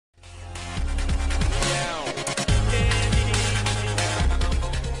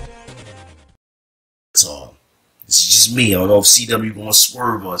just me. I don't know if CW gonna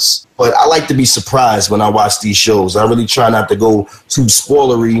swerve us. But I like to be surprised when I watch these shows. I really try not to go too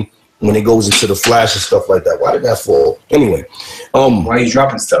spoilery when it goes into the Flash and stuff like that. Why did that fall? Anyway. Why are you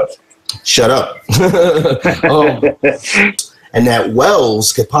dropping stuff? Shut up. And that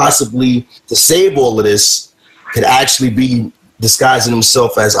Wells could possibly, to save all of this, could actually be disguising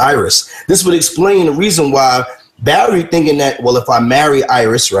himself as Iris. This would explain the reason why Barry thinking that, well, if I marry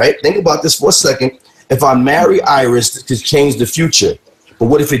Iris, right? Think about this for a second. If I marry Iris, this could change the future. But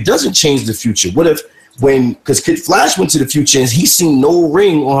what if it doesn't change the future? What if because Kid Flash went to the future and he seen no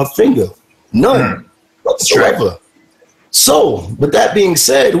ring on her finger? None whatsoever. So, with that being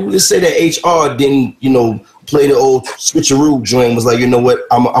said, who to say that HR didn't, play the old switcheroo joint, was like, you know what,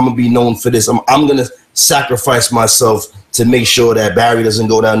 I'm going to be known for this. I'm going to sacrifice myself to make sure that Barry doesn't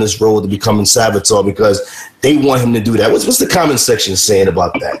go down this road to becoming Savitar because they want him to do that. What's the comment section saying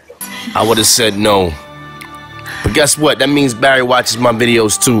about that? I would have said no. But guess what? That means Barry watches my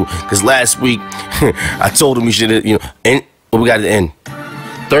videos too. Because last week, I told him we should, end. Well, we got to end.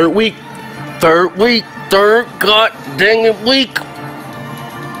 Third god dang it week.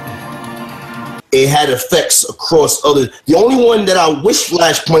 It had effects across others. The only one that I wish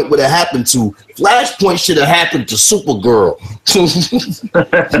Flashpoint would have happened to, Flashpoint should have happened to Supergirl.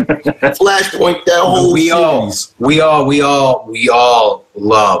 Flashpoint, that whole series. We all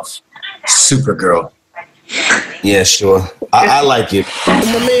love Supergirl. Yeah, sure. I like it. Oh,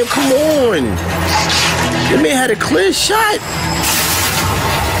 my man, come on. Your man had a clear shot.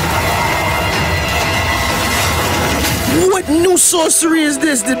 What new sorcery is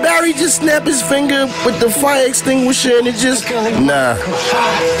this? Did Barry just snap his finger with the fire extinguisher and it just... Nah.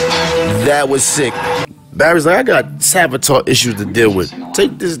 That was sick. Barry's like, I got Savitar issues to deal with.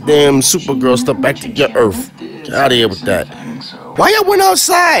 Take this damn Supergirl stuff back to your Earth. Get out of here with that. Why y'all went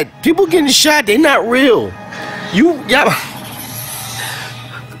outside? People getting shot, they not real. Y'all...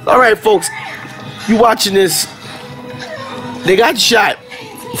 Alright, folks. You watching this. They got shot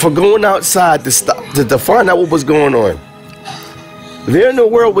for going outside to find out what was going on. They're in a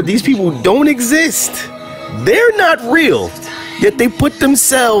world where these people don't exist. They're not real. Yet they put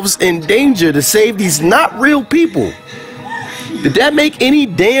themselves in danger to save these not real people. Did that make any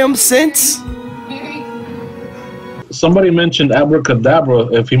damn sense? Somebody mentioned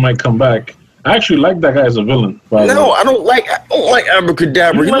Abracadabra if he might come back. I actually like that guy as a villain. No, I don't like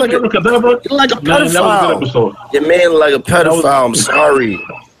Abracadabra. You like Abracadabra? You're like a pedophile. Man, that was a good episode. Your man like a pedophile. I'm sorry.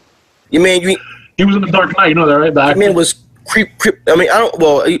 Your man, he was in the Dark Knight. You know that, right? Your man was creep. I mean, I don't.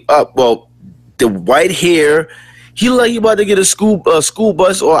 Well, the white hair. He like you about to get a school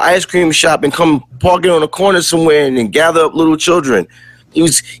bus or ice cream shop and come park it on a corner somewhere and then gather up little children.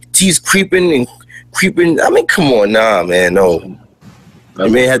 He's creeping. I mean, come on, nah, man, no. The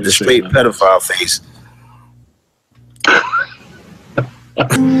man had the straight pedophile face. I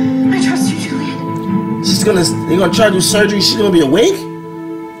trust you, Julian. They're gonna try to do surgery. She's gonna be awake.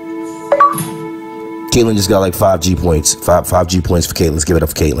 Caitlin just got like 5 G points. 5 G points for Caitlin. Let's give it up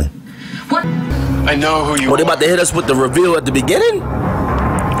for Caitlin. What? I know who you are. They about to hit us with the reveal at the beginning?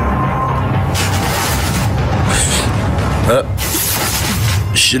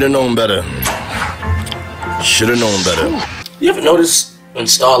 Should've known better. You ever notice in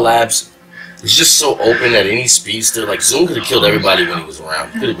Star Labs, it's just so open at any speedster? Like Zoom could have killed everybody when he was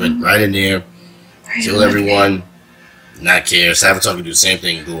around. He could have been right in there, kill everyone, not care. Savitar could do the same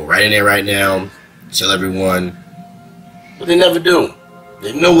thing, go right in there right now, kill everyone. But they never do.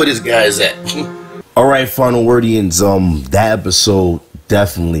 They know where this guy is at. Alright, final wordians. That episode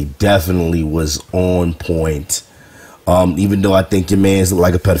definitely was on point. Even though I think your man's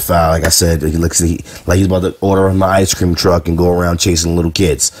like a pedophile, like I said, he looks like he's about to order him an ice cream truck and go around chasing little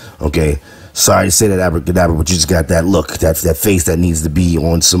kids. Okay, sorry to say that, Abracadabra, but you just got that look, that face that needs to be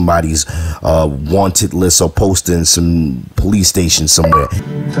on somebody's wanted list or poster in some police station somewhere.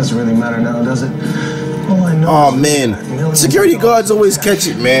 It doesn't really matter now, does it? All I know. Oh man, security guards always catch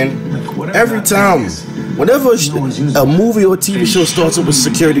it, man. Every time. Whenever a movie or TV show starts up with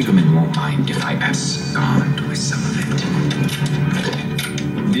security, won't mind if I abscond with some of it.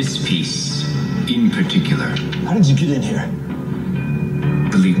 This piece, in particular. How did you get in here?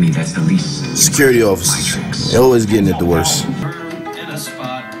 Believe me, that's the least. Security officers, they're always getting it the worst. And if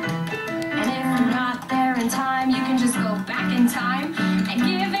you're not there in time, you can just go back in time and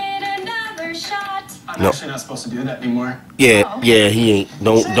give it another shot. I'm actually not supposed to do that anymore. Yeah, he ain't.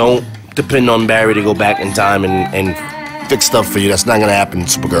 Don't depend on Barry to go back in time and fix stuff for you. That's not gonna happen,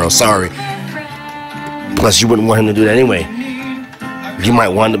 Supergirl. Sorry. Plus, you wouldn't want him to do that anyway. You might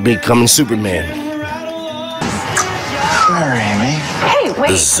want to become Superman. Where, Amy? Hey,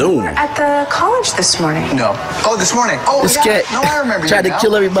 wait. The Zoom. You were at the college this morning. No. Oh, this morning. Oh, This yeah. cat No, I remember tried you to now.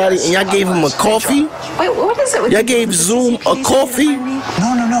 kill everybody, and y'all Yes. gave him a coffee? Wait, what is it with Y'all gave Zoom a coffee? No.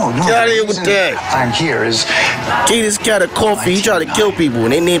 Get out of here with that. I'm here is Gave this cat a coffee. He tried to kill people,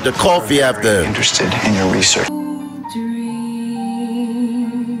 and they named the coffee after him. interested in your research.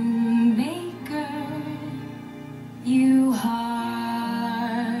 Dream maker, you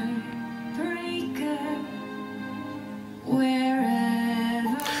heartbreaker,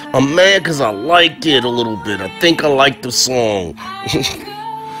 wherever. I'm mad because I like it a little bit. I think I like the song.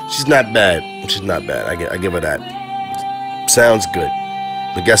 She's not bad. She's not bad. I give her that. Sounds good.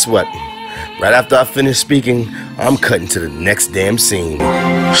 But guess what? Right after I finish speaking, I'm cutting to the next damn scene.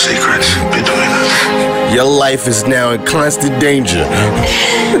 Secrets between us. Your life is now in constant danger.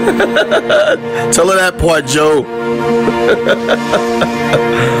 Tell her that part, Joe.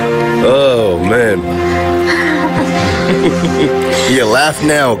 Oh, man. Yeah, laugh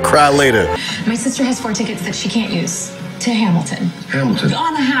now, cry later. My sister has 4 tickets that she can't use to Hamilton. Hamilton.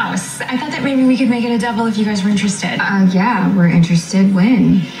 On the house. I thought that maybe we could make it a double if you guys were interested. Yeah, we're interested.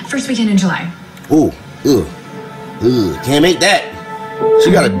 When? First weekend in July. Ooh, can't make that.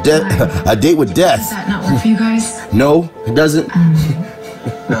 She got a date with Does death. that not work for you guys? No, it doesn't.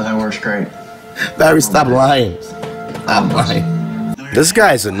 No, that works great. Barry, stop lying. Stop lying. This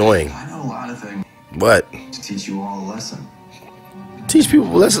guy's annoying. I know a lot of things What? to teach you all a lesson. Teach people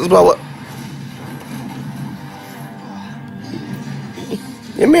lessons about what?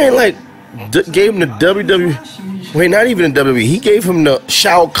 Your man, like, gave him the WWE. Wait, not even the WWE. He gave him the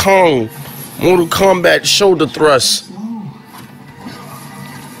Shao Kahn Mortal Kombat shoulder thrust.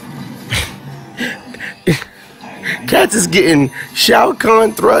 Cats is getting Shao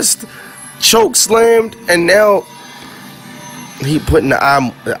Kahn thrust, choke slammed, and now he putting the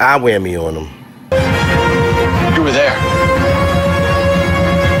eye whammy on him. You were there.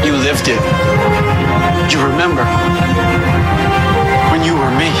 You lived it. You remember when you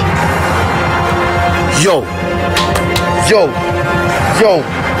were me. Yo.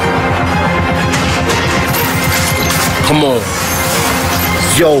 Come on.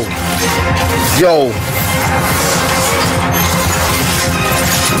 Yo.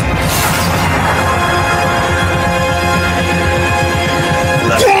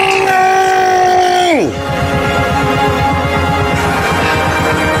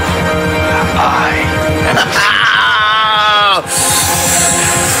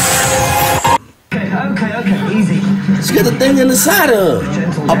 Okay, easy. Let's get the thing in the side of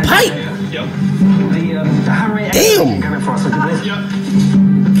a pipe. Damn.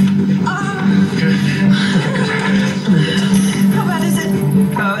 How bad is it?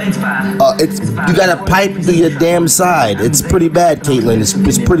 It's bad. You got a pipe through your damn side. It's pretty bad, Caitlin.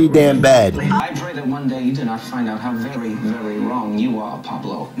 It's pretty damn bad. I pray that one day you do not find out how very, very wrong you are,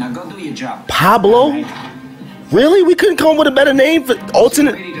 Pablo. Now go do your job. Pablo? Really? We couldn't come up with a better name for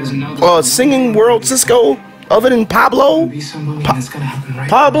alternate singing world Cisco other than Pablo?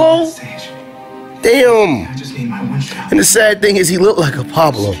 Pablo? Damn. And the sad thing is he looked like a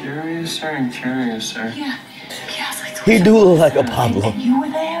Pablo. Curiouser. Yeah, He do look like a Pablo. you were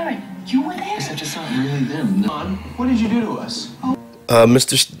there, and you were there. Except it's not really them. What did you do to us?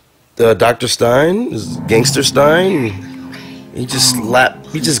 Dr. Stein, Gangster Stein. He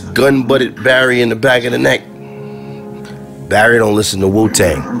just gun butted Barry in the back of the neck. Barry don't listen to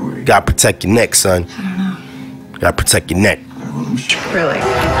Wu-Tang. Gotta protect your neck, son. Gotta protect your neck. Really?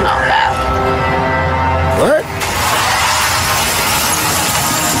 Not bad. What?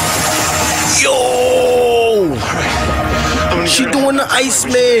 Yo! She doing the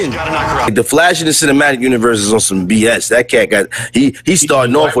Iceman. The Flash in the cinematic universe is on some BS. That cat got he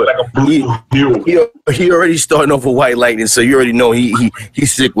starting off with he already starting off with White Lightning, so you already know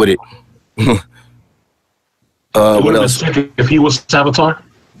he's sick with it. What else? If he was Savitar,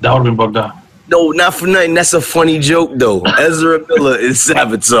 that would have been bugged out. No, not for nothing. That's a funny joke though. Ezra Miller is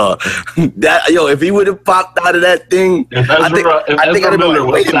Savitar. If he would have popped out of that thing, I think I'd have been like,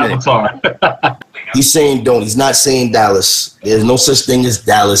 wait a minute. He's saying don't. He's not saying Dallas. There's no such thing as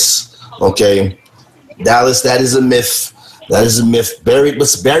Dallas. Okay, Dallas. That is a myth. That is a myth.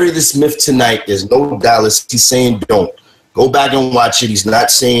 Let's bury this myth tonight. There's no Dallas. He's saying don't. Go back and watch it. He's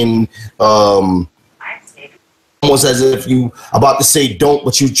not saying almost as if you about to say don't,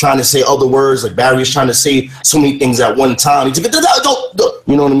 but you trying to say other words. Like Barry's trying to say so many things at one time. He's like, don't.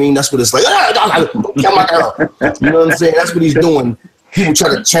 You know what I mean? That's what it's like. You know what I'm saying? That's what he's doing. People try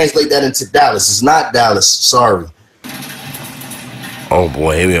to translate that into Dallas. It's not Dallas. Sorry. Oh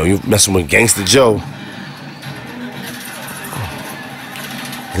boy, here we go. You messing with Gangster Joe.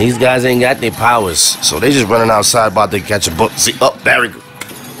 These guys ain't got their powers, so they just running outside about to catch a bullet. See, up, Barry.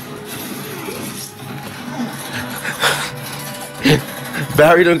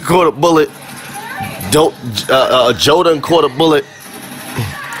 Barry done caught a bullet. Joe done caught a bullet.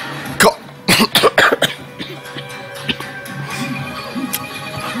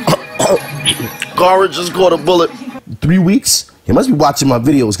 Cara just caught a bullet. 3 weeks? You must be watching my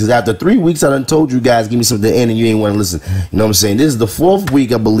videos, because after 3 weeks I done told you guys give me something to end and you ain't want to listen. You know what I'm saying? This is the 4th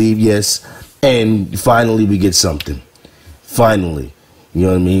week, I believe, yes. And finally we get something. Finally. You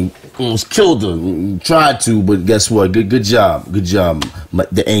know what I mean? Almost killed her. Tried to, but guess what? Good job. Good job.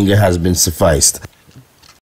 The anger has been sufficed.